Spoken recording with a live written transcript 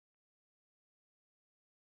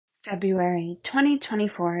February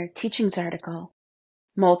 2024 Teachings Article,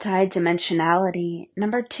 Multidimensionality,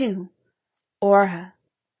 Number 2, Aura,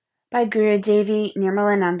 by Gurudevi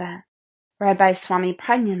Nirmalananda, read by Swami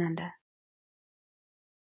Prajnananda.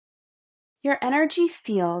 Your energy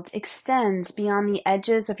field extends beyond the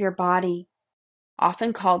edges of your body,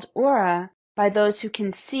 often called aura by those who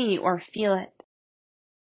can see or feel it.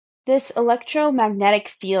 This electromagnetic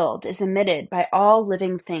field is emitted by all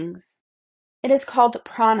living things. It is called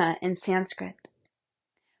prana in Sanskrit.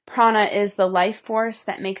 Prana is the life force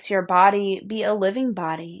that makes your body be a living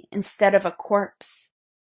body instead of a corpse.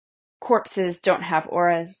 Corpses don't have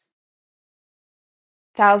auras.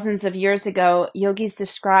 Thousands of years ago, yogis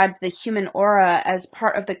described the human aura as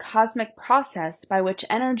part of the cosmic process by which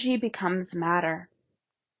energy becomes matter.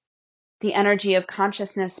 The energy of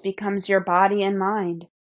consciousness becomes your body and mind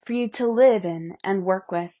for you to live in and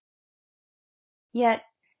work with. Yet,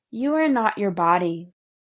 you are not your body,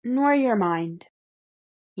 nor your mind.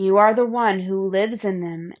 You are the one who lives in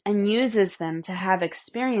them and uses them to have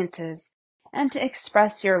experiences and to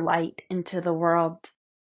express your light into the world.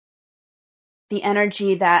 The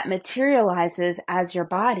energy that materializes as your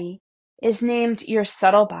body is named your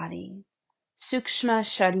subtle body, Sukshma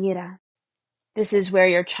Sharira. This is where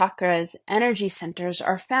your chakras, energy centers,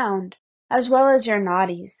 are found, as well as your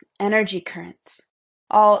nadis, energy currents,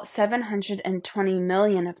 all 720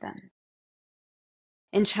 million of them.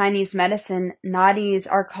 In Chinese medicine, nadis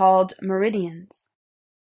are called meridians.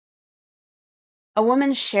 A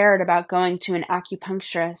woman shared about going to an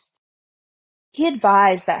acupuncturist. He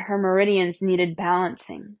advised that her meridians needed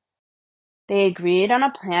balancing. They agreed on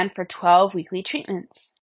a plan for 12 weekly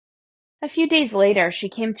treatments. A few days later, she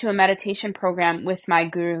came to a meditation program with my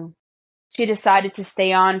guru. She decided to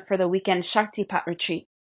stay on for the weekend Shaktipat retreat.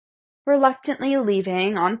 Reluctantly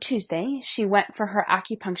leaving on Tuesday, she went for her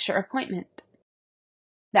acupuncture appointment.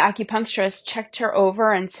 The acupuncturist checked her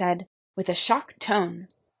over and said, with a shocked tone,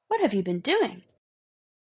 "What have you been doing?"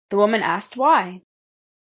 The woman asked why.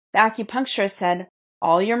 The acupuncturist said,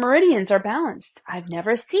 "All your meridians are balanced. I've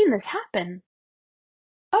never seen this happen."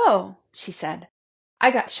 "Oh," she said, "I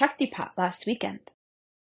got Shaktipat last weekend."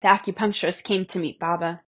 The acupuncturist came to meet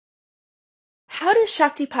Baba. How does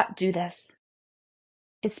Shaktipat do this?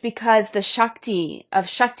 It's because the Shakti of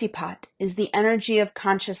Shaktipat is the energy of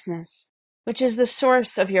consciousness, which is the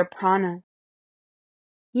source of your prana.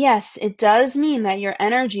 Yes, it does mean that your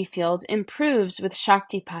energy field improves with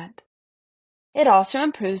Shaktipat. It also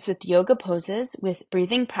improves with yoga poses, with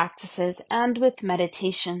breathing practices, and with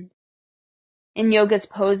meditation. In yoga's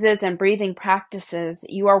poses and breathing practices,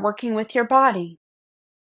 you are working with your body.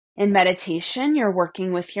 In meditation, you're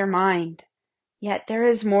working with your mind. Yet there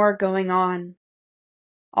is more going on.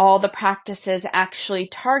 All the practices actually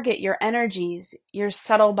target your energies, your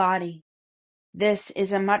subtle body. This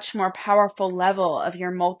is a much more powerful level of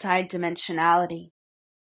your multidimensionality.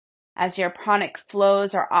 As your pranic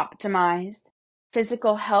flows are optimized,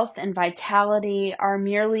 physical health and vitality are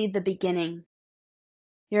merely the beginning.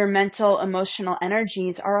 Your mental, emotional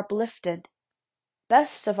energies are uplifted.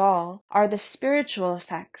 Best of all are the spiritual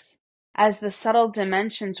effects, as the subtle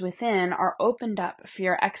dimensions within are opened up for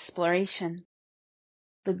your exploration.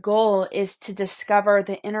 The goal is to discover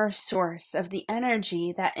the inner source of the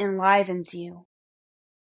energy that enlivens you.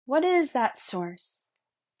 What is that source?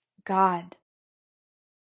 God.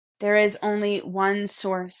 There is only one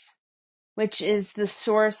source, which is the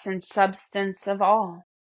source and substance of all.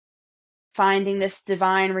 Finding this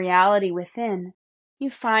divine reality within,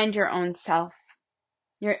 you find your own self.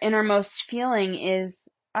 Your innermost feeling is,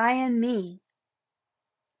 I am me.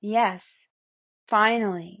 Yes,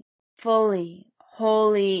 finally, fully,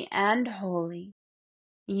 wholly, and holy,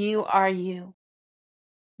 you are you.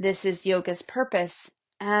 This is yoga's purpose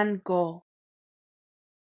and goal.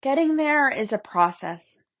 Getting there is a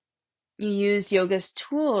process. You use yoga's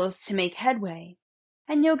tools to make headway,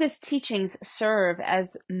 and yoga's teachings serve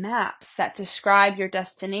as maps that describe your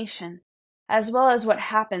destination, as well as what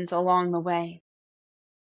happens along the way.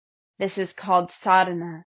 This is called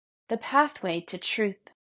sadhana, the pathway to truth.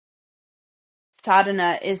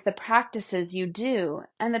 Sadhana is the practices you do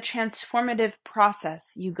and the transformative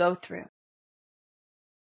process you go through.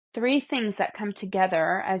 3 things that come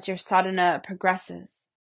together as your sadhana progresses: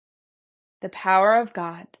 the power of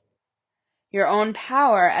God, your own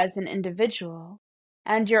power as an individual,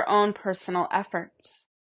 and your own personal efforts.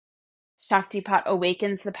 Shaktipat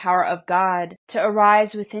awakens the power of God to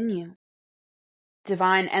arise within you.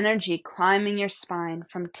 Divine energy climbing your spine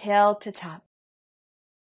from tail to top.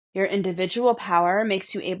 Your individual power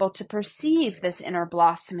makes you able to perceive this inner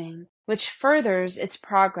blossoming, which furthers its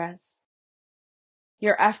progress.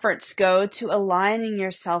 Your efforts go to aligning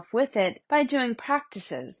yourself with it by doing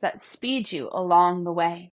practices that speed you along the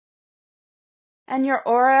way. And your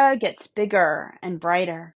aura gets bigger and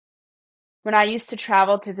brighter. When I used to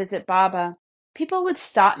travel to visit Baba, people would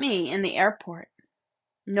stop me in the airport.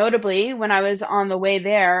 Notably, when I was on the way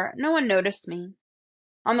there, no one noticed me.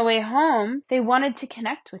 On the way home, they wanted to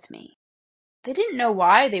connect with me. They didn't know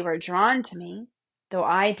why they were drawn to me, though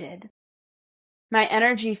I did. My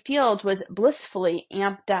energy field was blissfully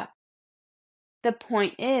amped up. The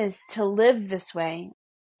point is to live this way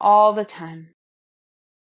all the time.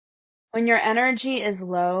 When your energy is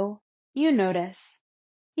low, you notice.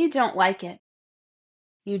 You don't like it.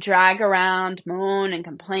 You drag around, moan, and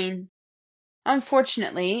complain.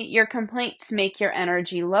 Unfortunately, your complaints make your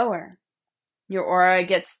energy lower. Your aura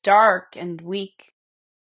gets dark and weak.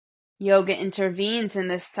 Yoga intervenes in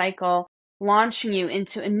this cycle, launching you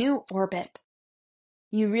into a new orbit.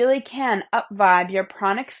 You really can up-vibe your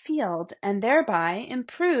pranic field and thereby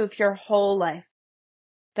improve your whole life.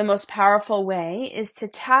 The most powerful way is to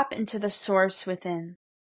tap into the source within.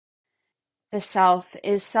 The self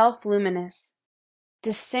is self-luminous,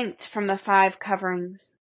 distinct from the five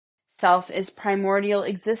coverings. Self is primordial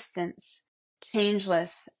existence,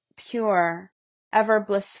 changeless, pure, ever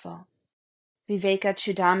blissful. Viveka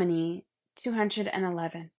Chudamani,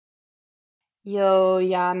 211. Yo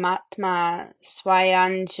yamatma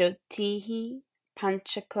swayanjyotihi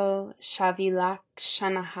panchako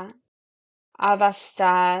shavilakshanaha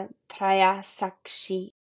avasta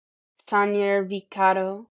trayasakshi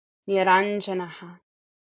sanirvikaro niranjanaha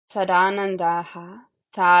sadanandaha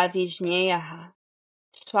sa vijñeyaha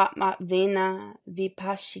swatmatvena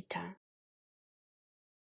vipashita.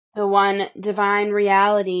 The one divine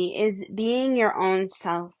reality is being your own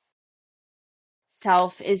self.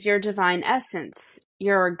 Self is your divine essence,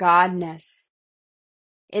 your godness.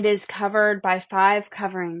 It is covered by five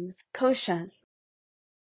coverings, koshas.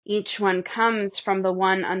 Each one comes from the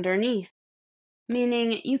one underneath,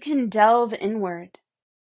 meaning you can delve inward.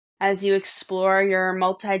 As you explore your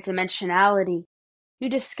multidimensionality, you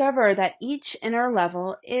discover that each inner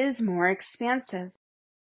level is more expansive.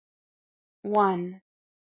 1.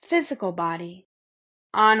 Physical body,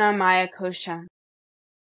 Annamaya Kosha.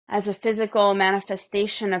 As a physical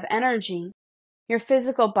manifestation of energy, your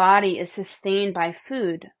physical body is sustained by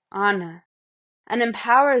food, Anna, and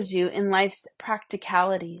empowers you in life's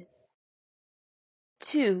practicalities.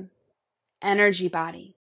 2. Energy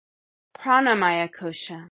body, Pranamaya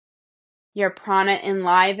Kosha. Your prana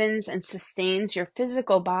enlivens and sustains your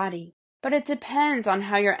physical body, but it depends on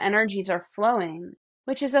how your energies are flowing,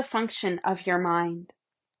 which is a function of your mind.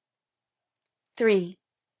 3.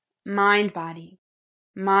 Mind body,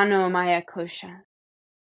 Manomaya Kosha.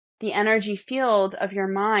 The energy field of your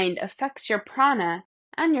mind affects your prana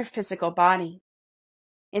and your physical body.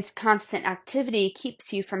 Its constant activity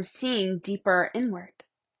keeps you from seeing deeper inward.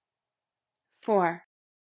 4.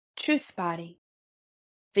 Truth body,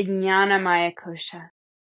 Vijnanamaya Kosha.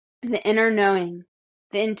 The inner knowing,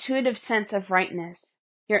 the intuitive sense of rightness,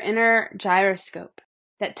 your inner gyroscope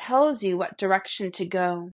that tells you what direction to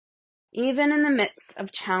go, even in the midst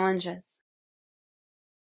of challenges.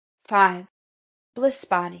 5. Bliss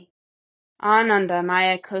body, Ananda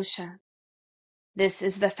Maya Kosha. This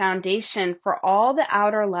is the foundation for all the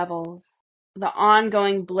outer levels, the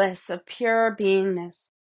ongoing bliss of pure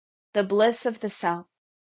beingness, the bliss of the self.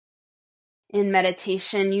 In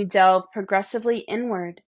meditation, you delve progressively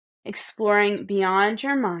inward, exploring beyond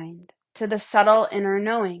your mind to the subtle inner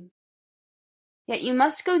knowing. Yet you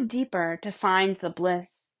must go deeper to find the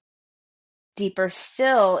bliss. Deeper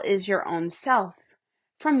still is your own self,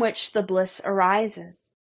 from which the bliss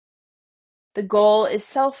arises. The goal is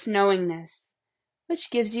self-knowingness,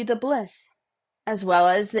 which gives you the bliss, as well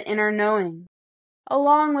as the inner knowing,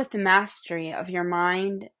 along with the mastery of your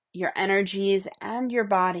mind, your energies, and your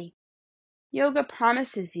body. Yoga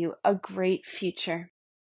promises you a great future.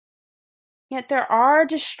 Yet there are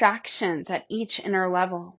distractions at each inner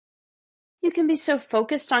level. You can be so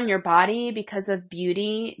focused on your body because of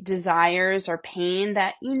beauty, desires, or pain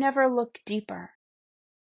that you never look deeper.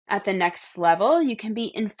 At the next level, you can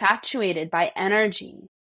be infatuated by energy,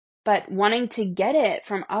 but wanting to get it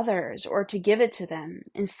from others or to give it to them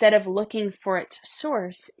instead of looking for its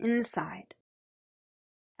source inside.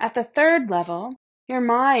 At the third level, your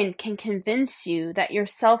mind can convince you that your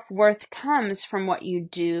self-worth comes from what you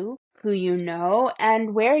do, who you know,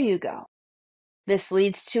 and where you go. This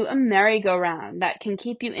leads to a merry-go-round that can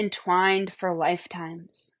keep you entwined for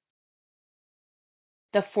lifetimes.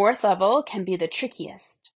 The fourth level can be the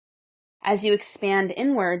trickiest. As you expand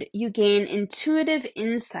inward, you gain intuitive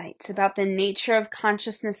insights about the nature of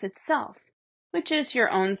consciousness itself, which is your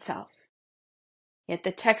own self. Yet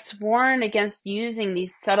the texts warn against using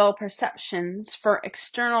these subtle perceptions for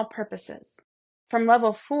external purposes. From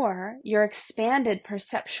level 4, your expanded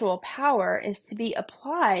perceptual power is to be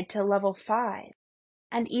applied to level 5,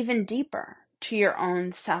 and even deeper, to your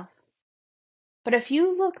own self. But if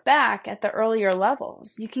you look back at the earlier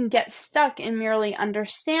levels, you can get stuck in merely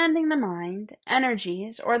understanding the mind,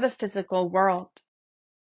 energies, or the physical world.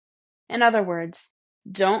 In other words,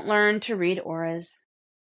 don't learn to read auras.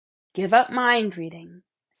 Give up mind reading.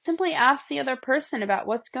 Simply ask the other person about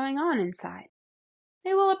what's going on inside.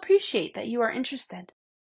 They will appreciate that you are interested.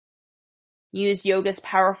 Use yoga's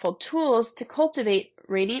powerful tools to cultivate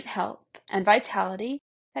radiant health and vitality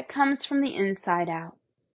that comes from the inside out.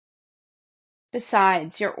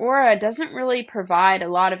 Besides, your aura doesn't really provide a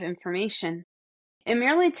lot of information. It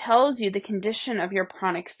merely tells you the condition of your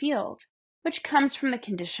pranic field, which comes from the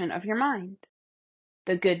condition of your mind.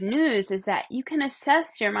 The good news is that you can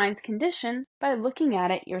assess your mind's condition by looking at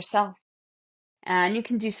it yourself. And you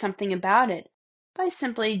can do something about it by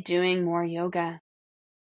simply doing more yoga.